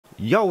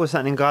Yo, what's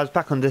happening guys?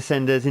 Back on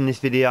Descenders. In this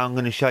video I'm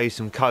going to show you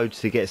some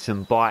codes to get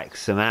some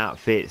bikes, some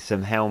outfits,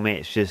 some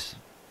helmets, just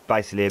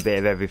basically a bit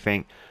of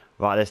everything.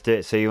 Right, let's do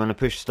it. So you want to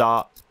push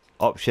start,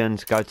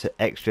 options, go to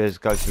extras,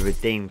 go to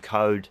redeem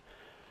code,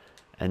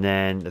 and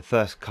then the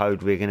first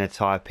code we're going to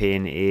type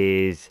in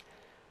is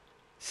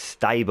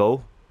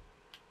stable,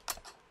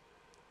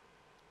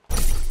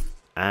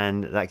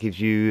 and that gives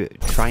you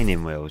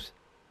training wheels.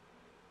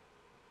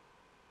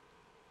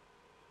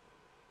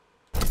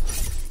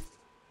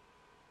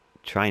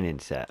 Training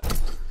set.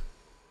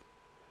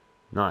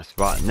 Nice.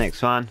 Right,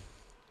 next one. I'm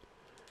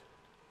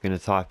going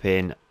to type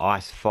in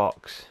Ice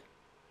Fox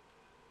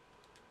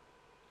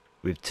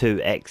with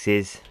 2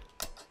 X's.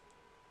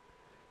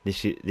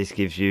 This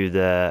gives you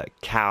the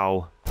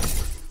cow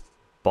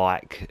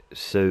bike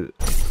suit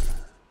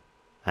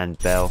and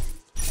bell.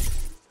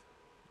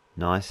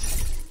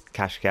 Nice.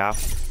 Cash cow.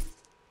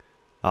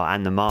 Oh,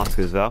 and the mask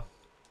as well.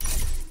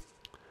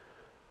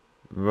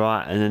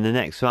 Right, and then the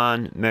next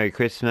one, Merry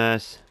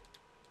Christmas.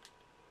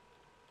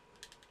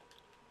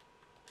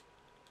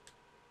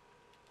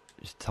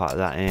 Just type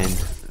that in.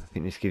 I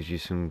think this gives you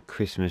some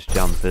Christmas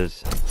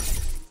jumpers.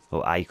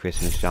 Or a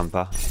Christmas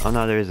jumper. Oh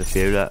no, there is a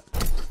few, look.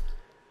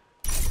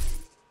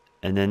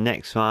 And then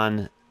next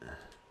one,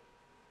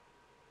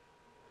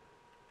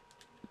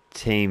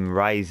 Team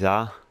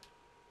Razor.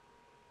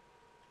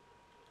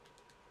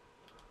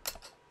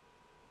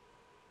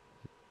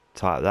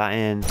 Type that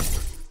in.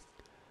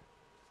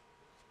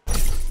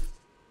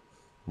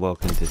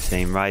 Welcome to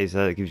Team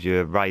Razor. It gives you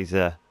a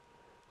Razor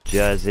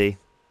jersey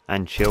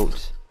and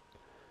shorts.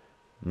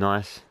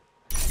 Nice.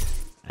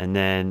 And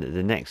then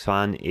the next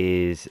one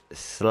is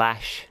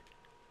Slash.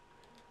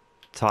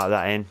 Type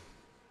that in.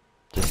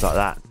 Just like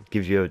that.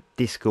 Gives you a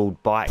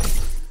Discord bike.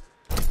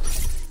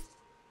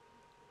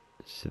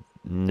 It's a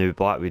new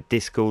bike with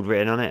Discord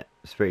written on it.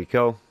 It's pretty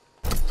cool.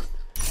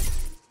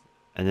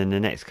 And then the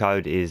next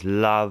code is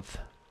Love.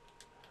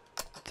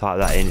 Type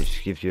that in. It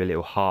just gives you a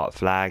little heart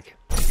flag.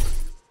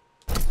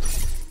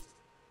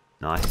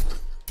 Nice.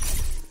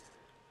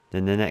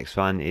 Then the next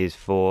one is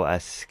for a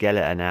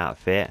skeleton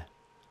outfit.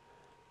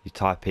 You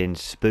type in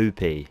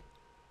Spoopy.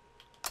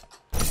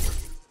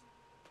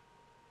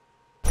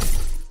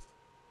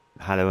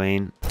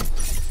 Halloween.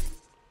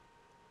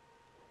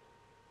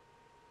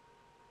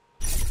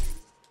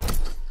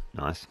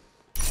 Nice.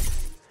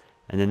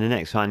 And then the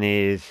next one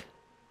is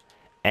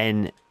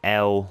NLSS.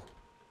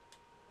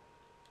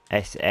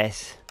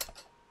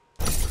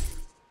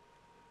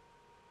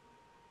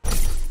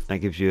 That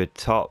gives you a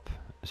top.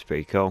 That's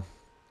pretty cool.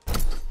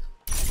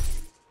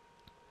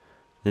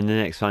 Then the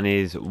next one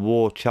is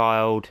War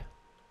Child.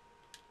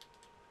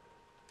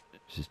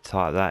 Just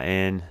type that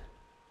in.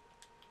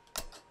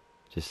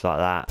 Just like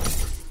that.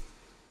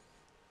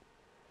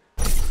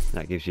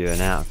 That gives you an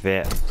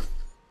outfit.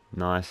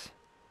 Nice.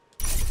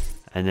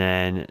 And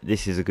then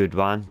this is a good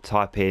one.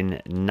 Type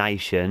in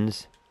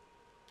Nations.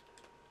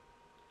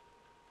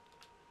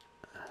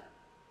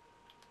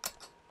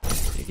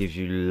 It gives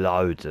you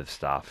loads of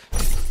stuff.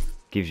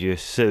 Gives you a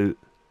suit.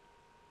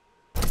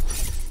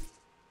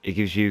 It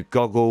gives you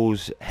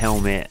goggles,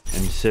 helmet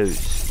and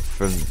suits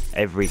from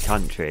every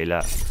country,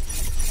 look.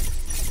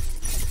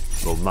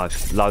 Well,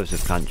 loads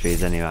of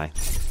countries anyway.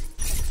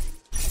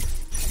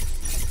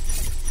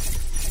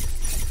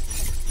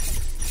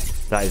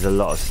 That is a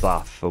lot of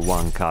stuff for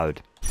one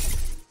code.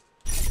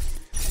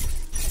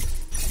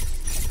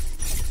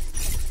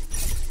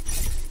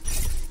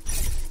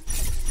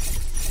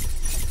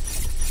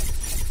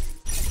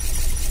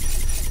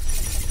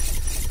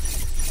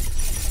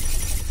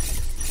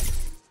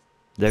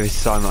 There is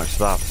so much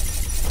stuff.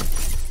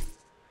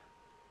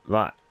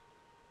 Right.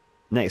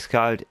 Next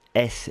code,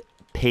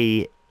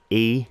 SPE.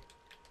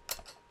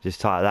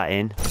 Just type that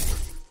in.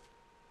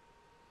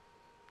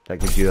 That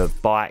gives you a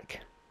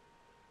bike,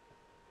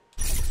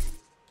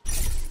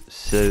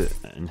 suit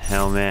and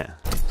helmet.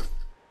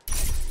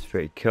 It's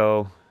pretty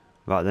cool.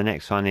 Right, the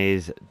next one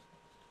is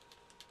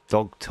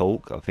Dog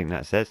Talk, I think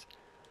that says.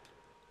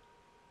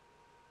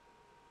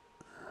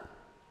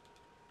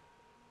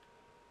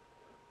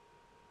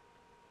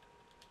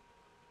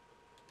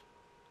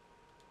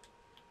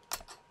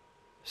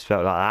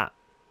 Spelled like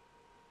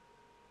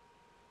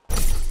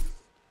that.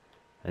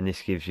 And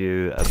this gives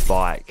you a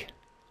bike.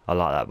 I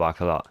like that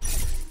bike a lot.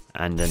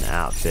 And an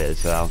outfit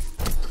as well.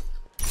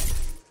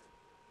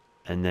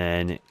 And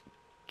then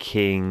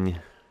King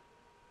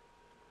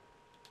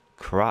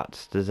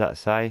Krutz, does that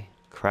say?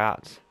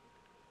 Krutz.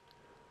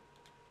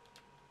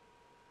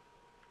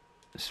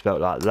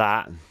 Spelled like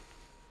that.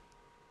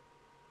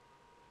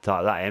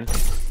 Type that in.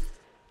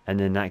 And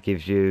then that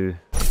gives you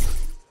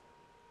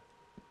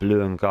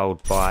blue and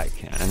gold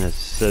bike and a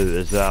suit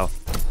as well.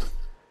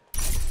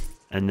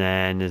 And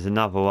then there's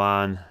another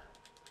one,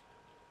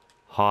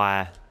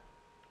 high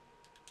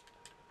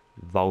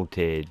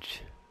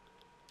voltage.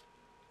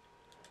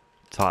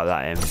 Type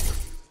that in.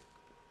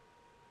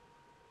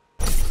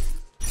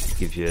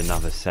 Gives you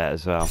another set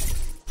as well.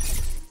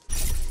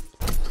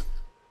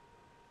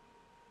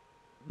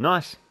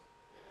 Nice.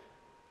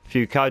 A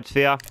few codes for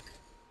you.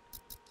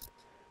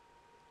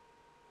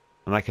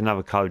 I'll make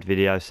another code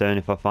video soon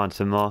if I find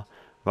some more.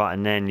 Right,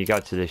 and then you go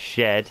to the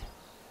shed,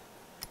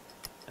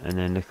 and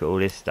then look at all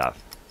this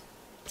stuff.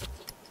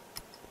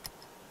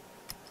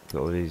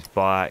 Got all these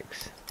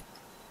bikes,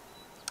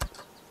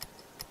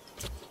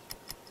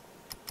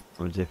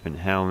 all the different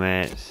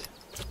helmets,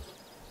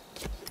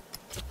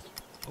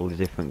 all the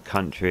different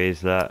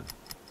countries, look,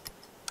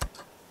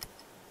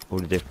 all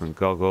the different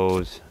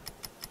goggles.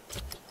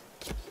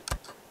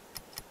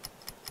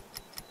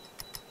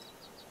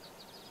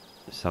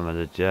 Some of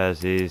the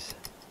jerseys.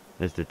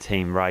 There's the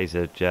Team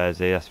Razor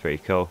jersey, that's pretty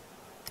cool.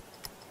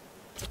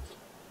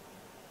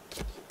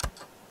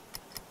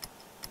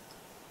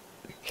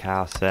 The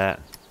cow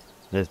set.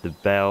 There's the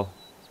bell.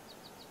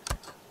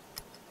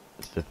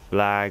 There's the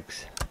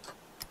flags.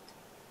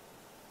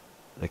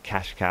 The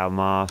cash cow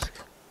mask.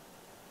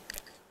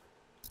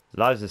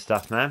 Loads of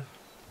stuff, man.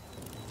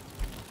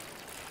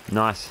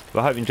 Nice.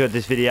 Well, I hope you enjoyed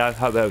this video.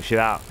 Hope it helps you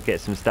out. Get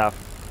some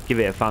stuff. Give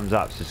it a thumbs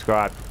up.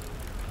 Subscribe.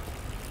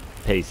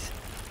 Peace.